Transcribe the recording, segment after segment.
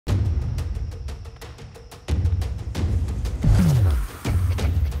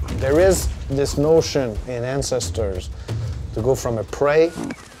There is this notion in ancestors to go from a prey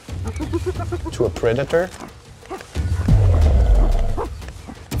to a predator.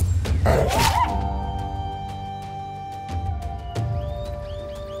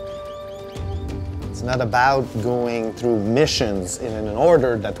 It's not about going through missions in an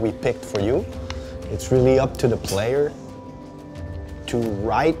order that we picked for you. It's really up to the player to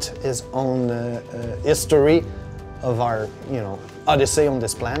write his own history of our, odyssey on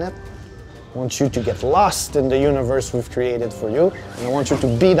this planet. I want you to get lost in the universe we've created for you, and I want you to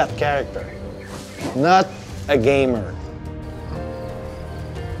be that character, not a gamer.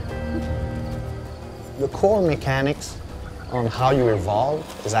 The core mechanics on how you evolve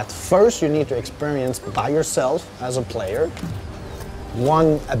is that first you need to experience by yourself as a player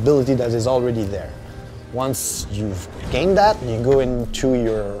one ability that is already there. Once you've gained that, you go into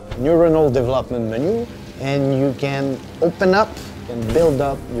your neuronal development menu and you can open up and build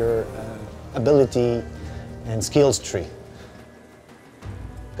up your ability and skills tree.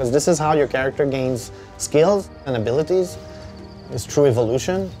 Because this is how your character gains skills and abilities, is through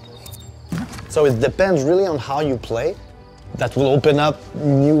evolution. So it depends really on how you play. That will open up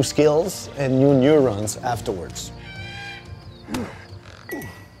new skills and new neurons afterwards.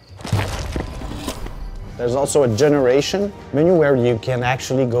 There's also a generation menu where you can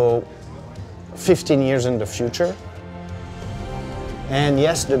actually go 15 years in the future. And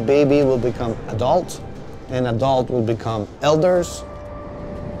yes, the baby will become adult, and adult will become elders.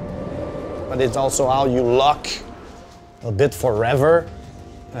 But it's also how you lock a bit forever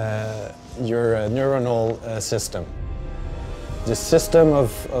your neuronal system. The system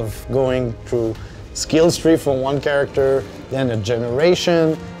of going through skills tree for one character, then a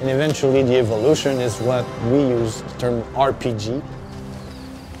generation, and eventually the evolution is what we use the term RPG.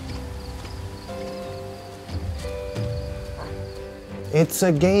 It's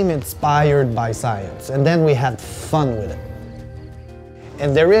a game inspired by science, and then we had fun with it.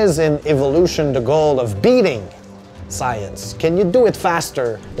 And there is in evolution the goal of beating science. Can you do it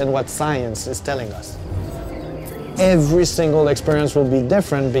faster than what science is telling us? Every single experience will be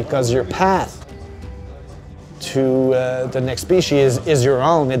different because your path to the next species is your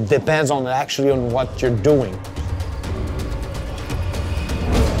own. It depends on what you're doing.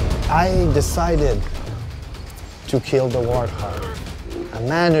 I decided to kill the warthog. I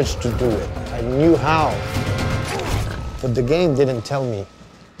managed to do it. I knew how. But the game didn't tell me.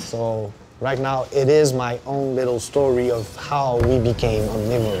 So right now it is my own little story of how we became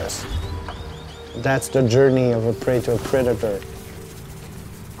omnivorous. That's the journey of a prey to a predator.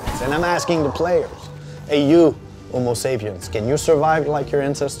 And I'm asking the players, hey you, Homo sapiens, can you survive like your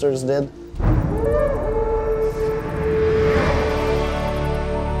ancestors did?